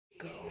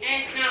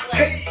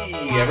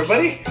Hey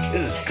everybody,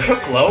 this is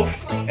Cookloaf,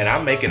 and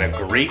I'm making a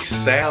Greek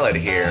salad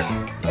here.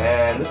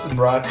 And this is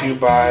brought to you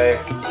by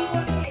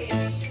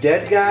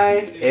Dead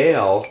Guy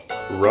Ale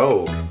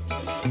Rogue.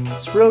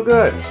 It's real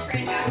good.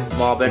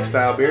 Malbec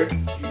style beer.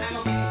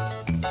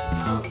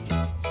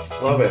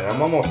 Love it.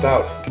 I'm almost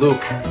out.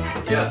 Luke.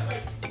 Yes.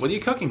 What are you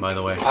cooking, by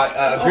the way?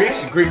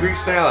 Greek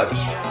salad.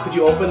 Could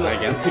you open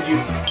again? Could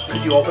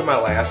you open my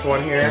last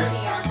one here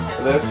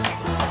for this?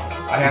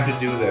 I have to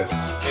do this.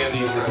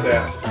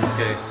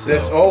 Okay. So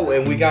This. Oh,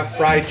 and we got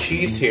fried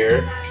cheese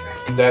here.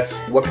 That's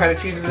what kind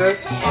of cheese is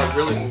this?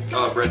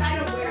 bread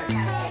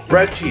cheese.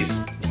 Bread cheese.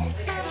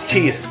 It's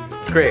cheese.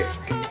 It's great.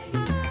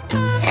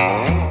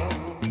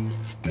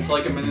 It's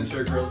like a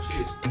miniature grilled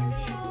cheese.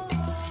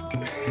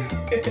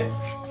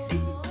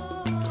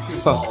 Too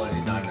small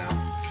anytime now.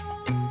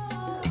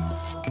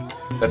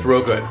 That's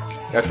real good.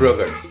 That's real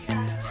good.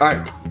 All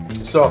right.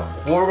 So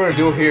what we're gonna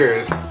do here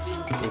is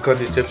we'll cut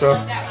these tips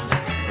off.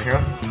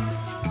 Here.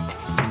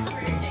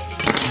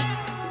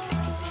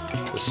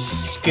 We'll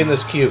skin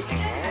this cube.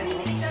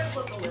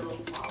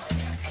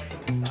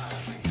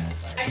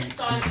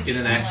 Get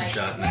an action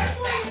shot in there.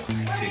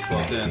 Get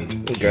close in.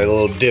 We got a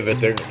little divot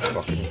there.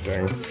 Fucking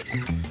thing.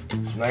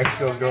 Some nice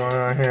skills going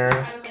on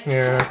here.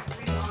 Yeah.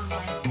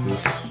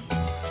 This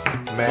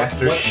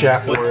master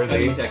chef What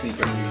worthy. cutting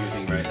technique are you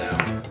using right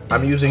now?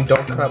 I'm using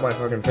don't cut my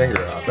fucking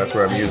finger off. That's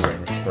what I'm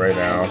using right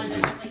now.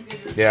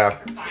 Yeah.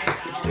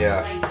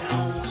 Yeah.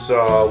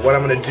 So what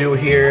I'm gonna do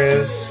here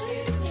is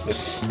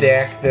just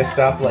stack this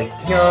up like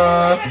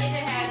yeah.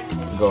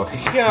 Go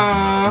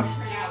yeah.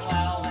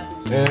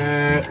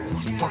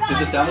 Did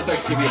the sound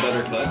effects give you a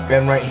better cut?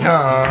 And right here.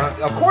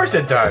 Of course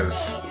it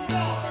does.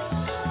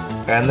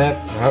 And then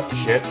oh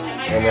shit.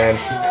 And then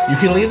you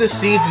can leave the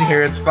seeds in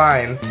here, it's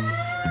fine.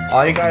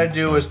 All you gotta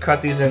do is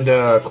cut these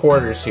into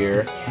quarters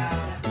here.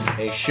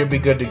 And you should be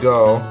good to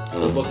go.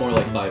 Those look more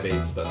like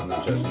 5/8, but I'm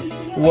not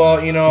judging.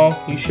 Well, you know,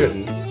 you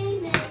shouldn't.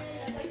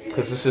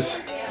 Because this is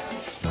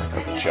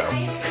a joke.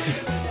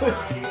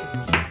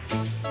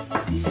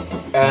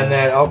 And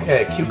then,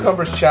 okay,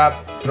 cucumbers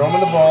chopped. Throw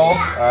them in the bowl.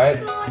 Alright.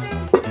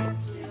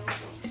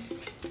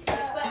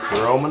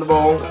 Throw them in the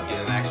bowl. Get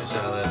an action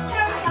shot of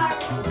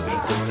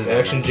that.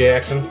 Action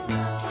Jackson.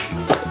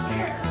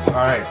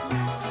 Alright.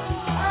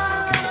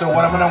 So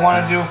what I'm going to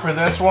want to do for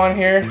this one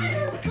here,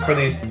 for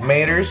these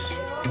maters,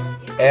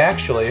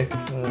 actually,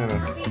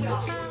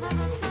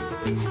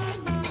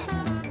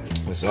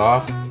 this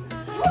off.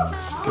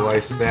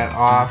 Slice that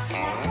off.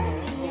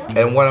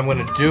 And what I'm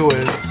going to do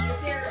is,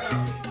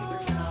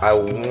 I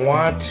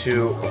want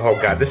to, oh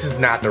god, this is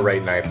not the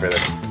right knife for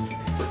this.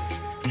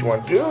 What you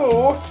want to do,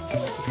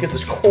 let's get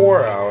this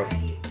core out.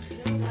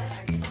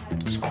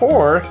 This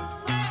core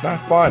is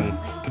not fun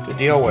to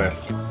deal with.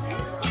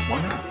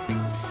 Why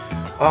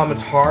not?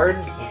 It's hard,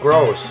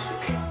 gross.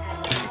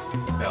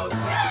 Valid.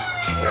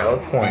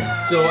 Valid point.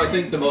 So I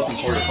think the most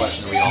important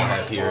question we all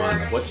have here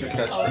is, what's your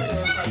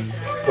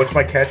catchphrase? What's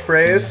my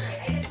catchphrase?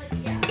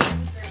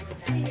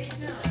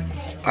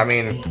 I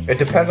mean, it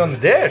depends on the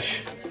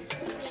dish.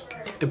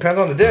 Depends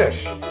on the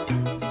dish.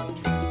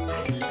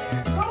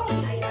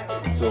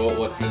 So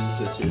what's this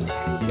dish's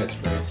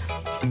catchphrase?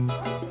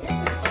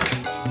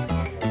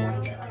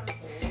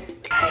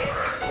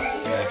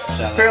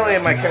 Apparently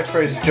my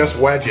catchphrase is just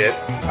wedge it.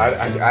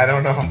 I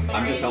don't know.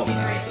 I'm just helping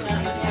out with this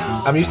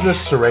one. I'm using this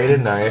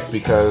serrated knife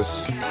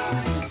because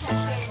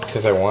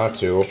I want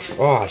to.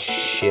 Oh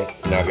shit,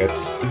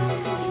 nuggets.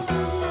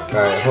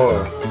 Alright, hold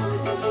on.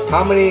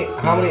 How many,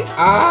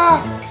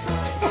 ah!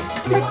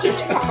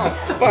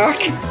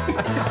 Fuck.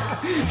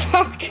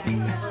 Fuck.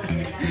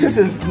 This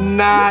is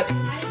not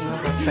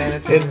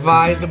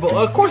advisable.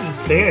 Of course it's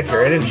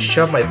sanitary. I didn't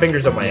shove my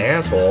fingers up my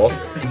asshole.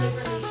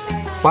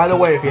 By the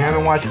way, if you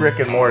haven't watched Rick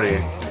and Morty,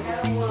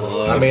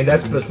 I mean,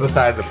 that's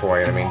besides the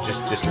point. I mean,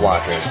 just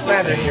watch it.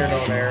 Neither here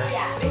nor there.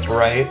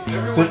 Right?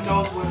 Everyone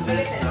knows what it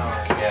is now.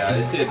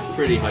 Yeah, it's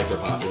pretty hyper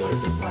popular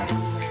at this point.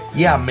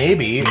 Yeah,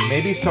 maybe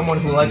someone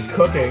who likes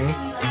cooking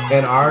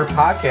and our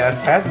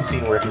podcast hasn't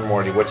seen Rick and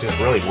Morty, which is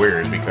really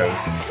weird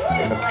because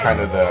that's kind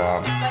of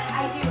the.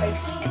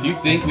 Do you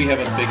think we have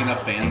a big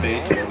enough fan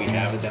base where we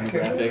have a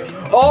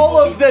demographic? All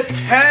of the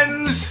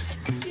tens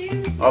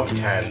of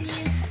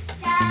tens.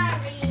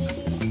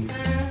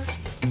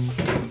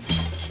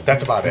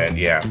 That's about it.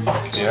 Yeah.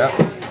 Yeah.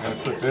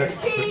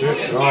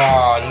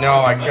 Oh no,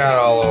 I got it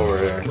all over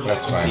there.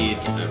 That's fine.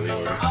 Seeds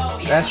everywhere.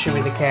 That should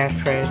be the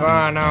catchphrase.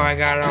 Oh no, I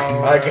got it all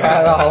over. I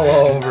got it all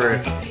over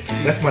it.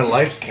 That's my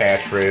life's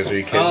catchphrase. Are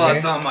you kidding Oh, me?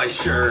 it's on my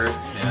shirt.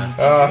 Yeah.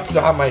 Oh, it's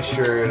on my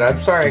shirt. I'm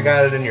sorry I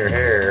got it in your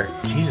hair.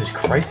 Jesus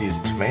Christ, these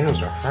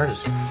tomatoes are hard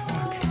as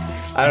fuck.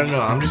 I don't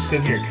know. I'm just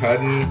sitting here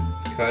cutting.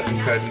 You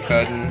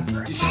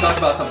should talk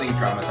about something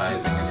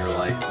traumatizing in your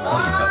life while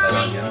you cut that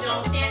onion.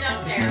 Don't stand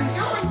up there.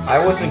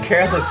 I was in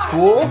Catholic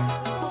school,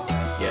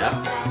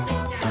 Yeah?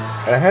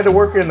 and I had to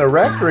work in the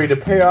rectory to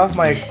pay off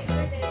my...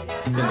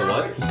 In the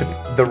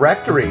what? The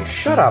rectory.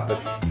 Shut up.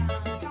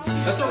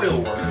 That's a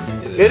real word.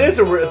 It is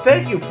a real...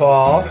 Thank you,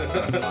 Paul. That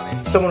sounds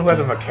funny. Someone who has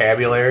a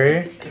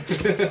vocabulary.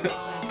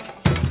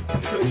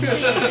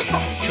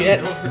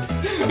 Shit.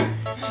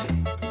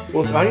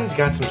 Well, this onion's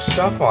got some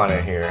stuff on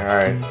it here.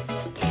 Alright.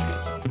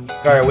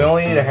 Alright, we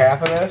only need a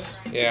half of this.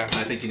 Yeah.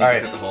 I think you need to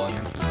cut the whole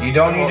onion. You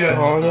don't need to.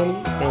 Hold on.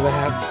 Or the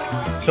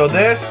half. So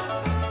this,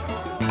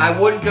 I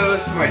wouldn't give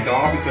this to my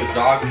dog because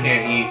dogs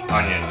can't eat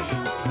onions.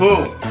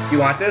 Boo! You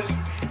want this?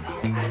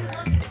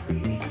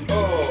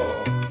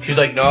 Oh. She's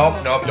like,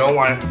 nope, nope, don't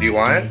want it. Do you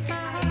want it?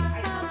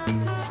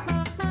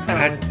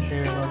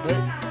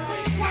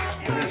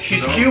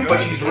 She's cute,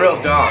 but she's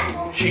real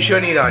dumb. She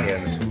shouldn't eat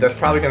onions. That's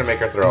probably gonna make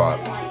her throw up.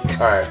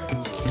 Alright.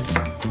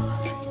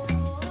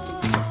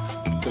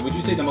 So would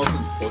you say the most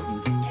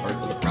important part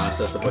of the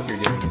process of what you're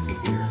doing is the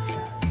beer?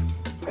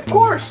 Of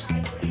course!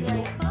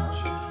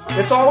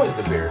 It's always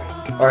the beer.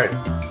 Alright.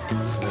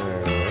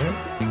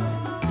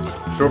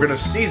 So we're gonna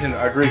season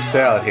our Greek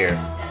salad here.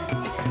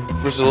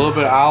 Just a little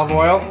bit of olive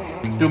oil.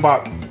 Do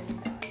about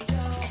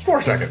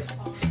 4 seconds.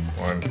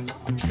 1,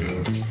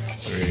 2,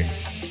 3,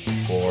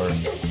 4.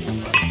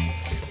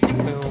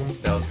 Boom.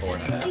 That was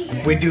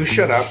 4.5. We do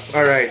shut up.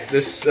 Alright,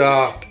 this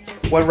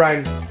what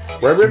rhyme?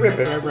 Red rum.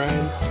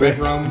 Red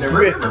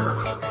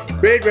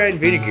wine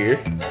vinegar.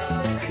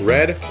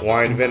 Red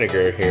wine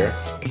vinegar here.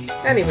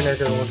 Any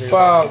vinegar will do.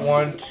 About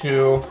 1,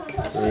 2,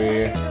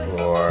 3,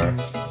 4.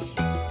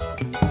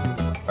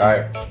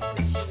 Alright.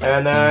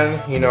 And then,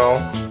 you know,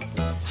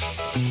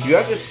 you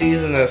have to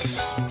season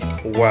this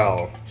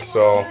well.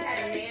 So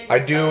I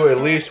do at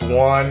least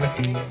 1,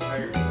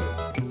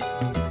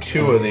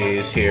 2 of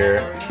these here.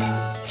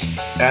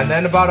 And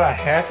then about a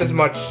half as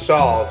much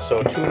salt,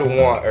 so 2 to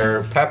 1,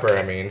 or pepper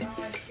I mean.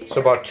 So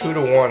about 2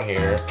 to 1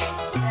 here.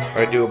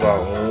 I do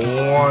about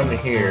 1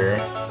 here.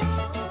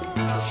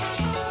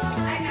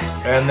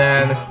 And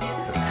then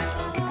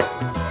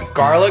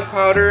garlic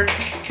powder.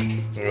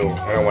 Ooh,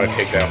 I don't want to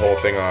take that whole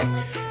thing off.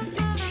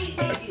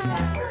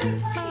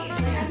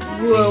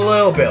 A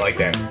little bit like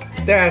that.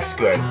 That's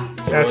good.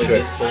 So That's really good.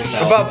 this whole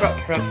salad- About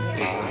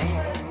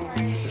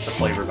It's just a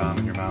flavor bomb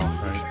in your mouth,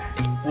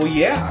 right? well,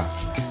 yeah.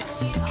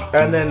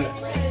 And then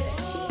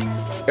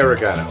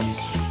oregano,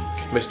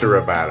 Mr.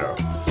 Robato.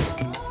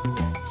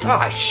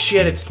 Ah,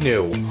 shit! It's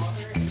new.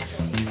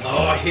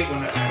 Oh, I hate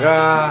when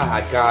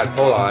Ah, God,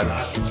 hold on.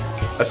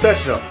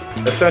 Essential.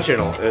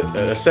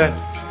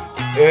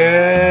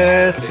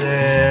 It's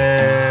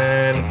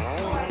in.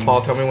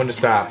 Paul, tell me when to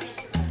stop.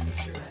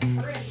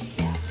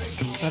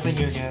 I think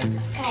you're good.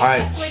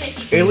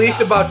 Alright, at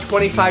least about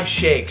 25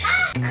 shakes.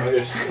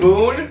 With a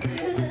spoon.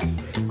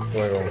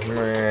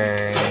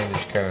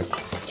 Just kind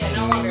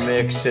of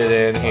mix it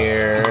in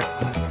here.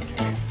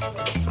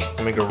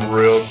 Make it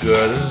real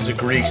good. This is a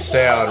Greek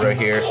salad right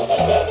here.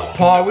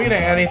 Paul, are we gonna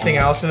add anything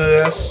else into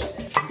this?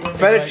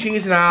 Feta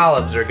cheese and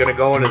olives are gonna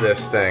go into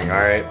this thing,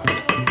 alright?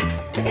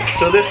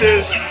 So this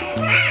is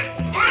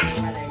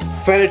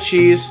feta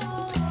cheese.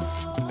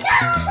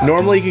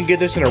 Normally you can get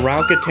this in a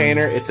round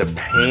container. It's a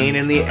pain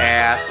in the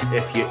ass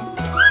if you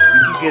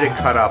can get it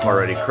cut up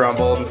already,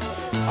 crumbled.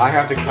 I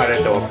have to cut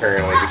it though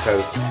apparently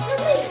because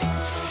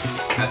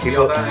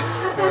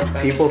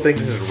people think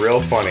this is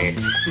real funny.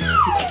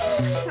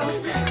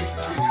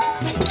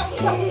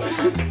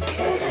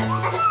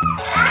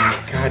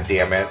 God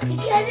damn it.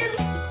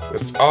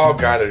 Oh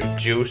god, the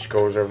juice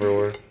goes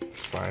everywhere.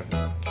 It's fine.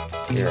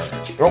 Here.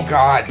 Oh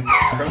god.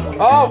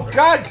 Oh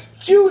god,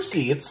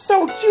 juicy. It's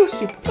so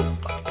juicy. What the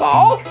fuck,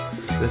 Paul?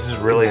 This is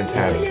really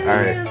intense.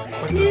 Alright.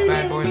 Put those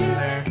bad boys in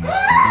there.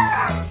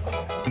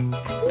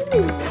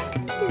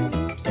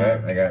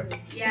 Okay, I got it.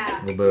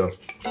 Yeah. Boo.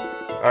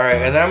 Alright,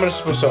 and then I'm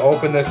supposed to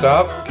open this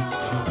up.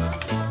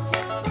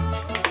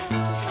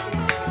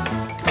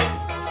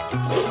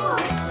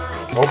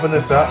 Open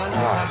this up.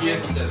 Ah. He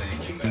hasn't said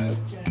anything bad.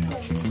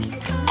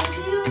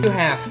 Do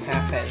half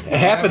it.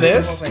 Half of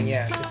this? The whole thing,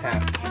 yeah, just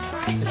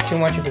half. It's too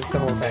much if it's the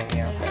whole thing,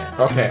 yeah.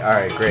 Okay,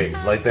 alright, great.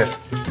 Like this.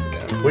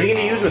 What are you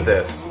gonna use with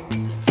this?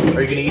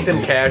 Are you gonna eat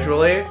them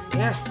casually?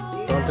 Yeah.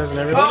 Well, doesn't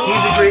everybody?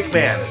 He's a Greek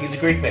man. He's a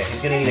Greek man.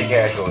 He's gonna eat it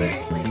casually.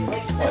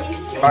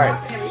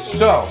 Alright,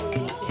 so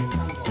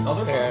Yeah.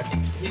 what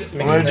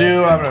I'm gonna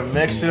do, I'm gonna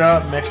mix it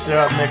up, mix it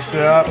up, mix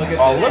it up.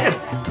 Oh, look at,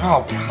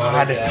 oh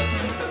god.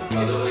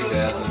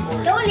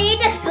 Don't eat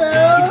the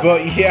food.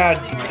 But yeah,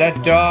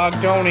 that dog,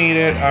 don't eat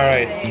it.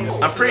 Alright.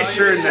 I'm pretty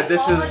certain that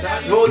this is,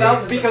 Well,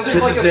 that's because there's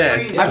this like is a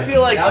it. screen. I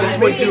feel like this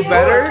would do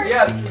better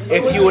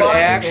if you would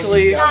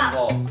actually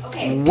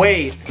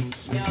wait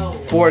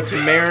for it to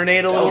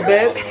marinate a little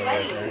bit.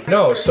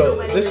 No, so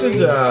this is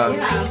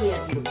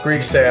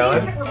Greek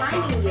salad.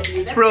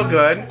 It's real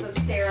good.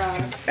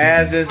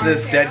 As is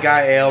this Dead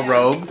Guy Ale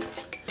Rogue.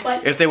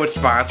 If they would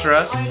sponsor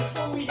us,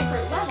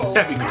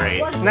 that'd be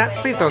great.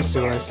 Please don't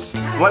sue us.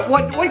 What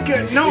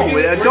good? No,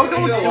 don't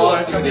sue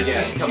us.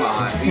 Come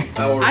on.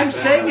 I'm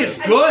saying it's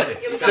good.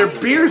 Their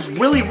beer's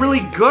really, really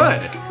good.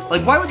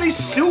 Like, why would they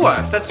sue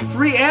us? That's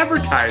free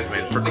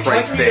advertisement, for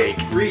Christ's sake.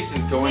 Greece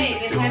is going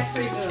to sue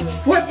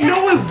us. What?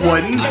 No, it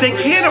wouldn't. They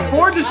can't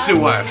afford to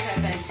sue us.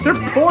 They're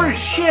poor as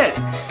shit.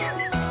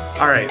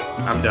 Alright,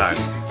 I'm done.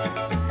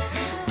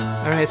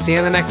 Alright, see you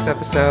in the next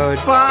episode.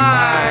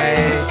 Bye.